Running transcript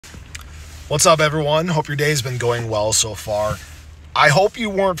What's up, everyone? Hope your day's been going well so far. I hope you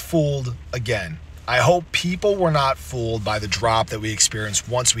weren't fooled again. I hope people were not fooled by the drop that we experienced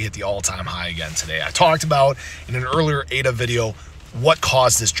once we hit the all-time high again today. I talked about in an earlier ADA video what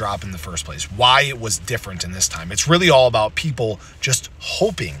caused this drop in the first place, why it was different in this time. It's really all about people just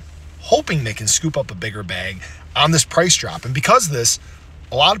hoping they can scoop up a bigger bag on this price drop. And because of this,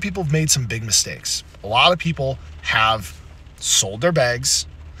 a lot of people have made some big mistakes. A lot of people have sold their bags,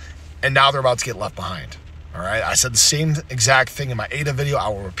 and now they're about to get left behind. All right, I said the same exact thing in my ADA video. I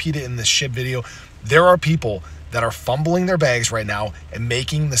will repeat it in this shib video. There are people that are fumbling their bags right now and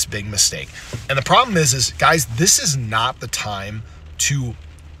making this big mistake. And the problem is guys, this is not the time to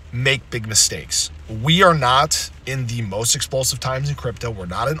make big mistakes. We are not in the most explosive times in crypto. We're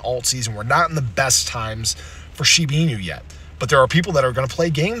not in alt season. We're not in the best times for Shiba Inu yet. But there are people that are going to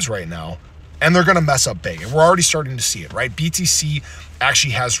play games right now, and they're going to mess up big. And we're already starting to see it, right? BTC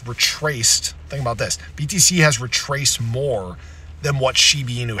actually has retraced, think about this, BTC has retraced more than what Shiba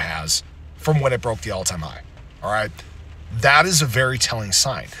Inu has from when it broke the all-time high, all right? That is a very telling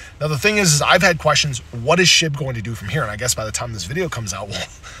sign. Now, the thing is I've had questions, what is SHIB going to do from here? And I guess by the time this video comes out,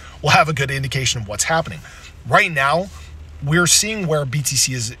 we'll have a good indication of what's happening. Right now, we're seeing where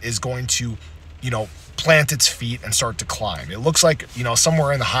BTC is going to, plant its feet and start to climb. It looks like,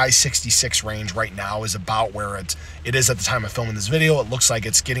 somewhere in the high 66 range right now is about where it is at the time of filming this video. It looks like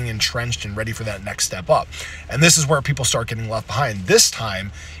it's getting entrenched and ready for that next step up. And this is where people start getting left behind. This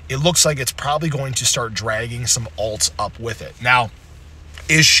time, it looks like it's probably going to start dragging some alts up with it. Now,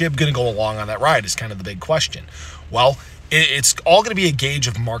 is SHIB going to go along on that ride is kind of the big question. Well, it's all going to be a gauge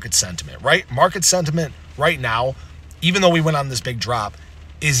of market sentiment, right? Market sentiment right now, even though we went on this big drop,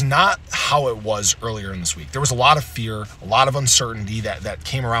 is not how it was earlier in this week. There was a lot of fear, a lot of uncertainty that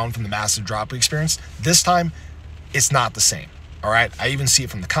came around from the massive drop we experienced. This time, it's not the same, all right? I even see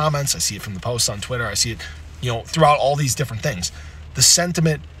it from the comments. I see it from the posts on Twitter. I see it, throughout all these different things. The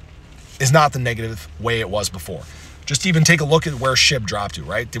sentiment is not the negative way it was before. Just even take a look at where SHIB dropped to,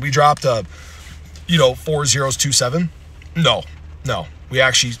 right? Did we drop to, 4027? No. We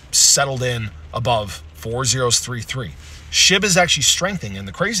actually settled in above 4033. SHIB is actually strengthening, and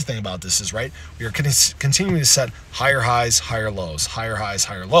the crazy thing about this is, right, we are continuing to set higher highs, higher lows, higher highs,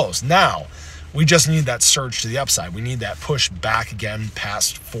 higher lows. Now, we just need that surge to the upside. We need that push back again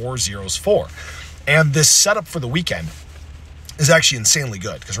past 404. And this setup for the weekend is actually insanely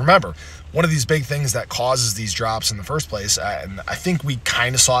good, because remember, one of these big things that causes these drops in the first place, and I think we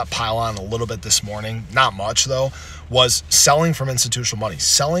kind of saw it pile on a little bit this morning, not much though, was selling from institutional money.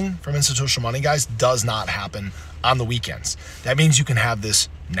 Selling from institutional money, guys, does not happen on the weekends. That means you can have this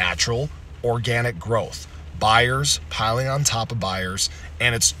natural, organic growth. Buyers piling on top of buyers,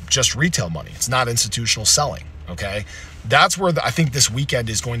 and it's just retail money. It's not institutional selling, okay? That's where I think this weekend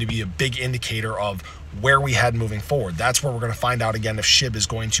is going to be a big indicator of where we head moving forward. That's where we're going to find out again if SHIB is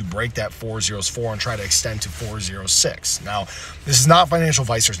going to break that 404 and try to extend to 406. Now, this is not financial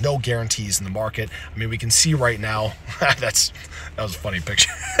advice. There's no guarantees in the market. I mean, we can see right now, that was a funny picture.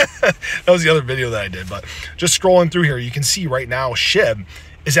 That was the other video that I did, but just scrolling through here, you can see right now SHIB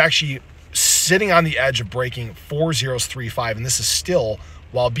is actually sitting on the edge of breaking 4035, and this is still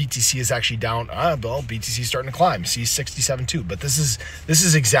while BTC is actually down. Well, BTC is starting to climb. See 67.2, but this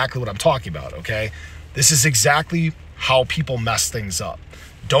is exactly what I'm talking about, okay? This is exactly how people mess things up.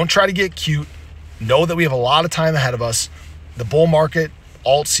 Don't try to get cute. Know that we have a lot of time ahead of us. The bull market,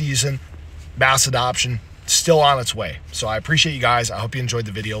 alt season, mass adoption, still on its way. So I appreciate you guys. I hope you enjoyed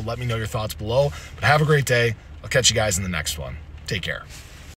the video. Let me know your thoughts below. But have a great day. I'll catch you guys in the next one. Take care.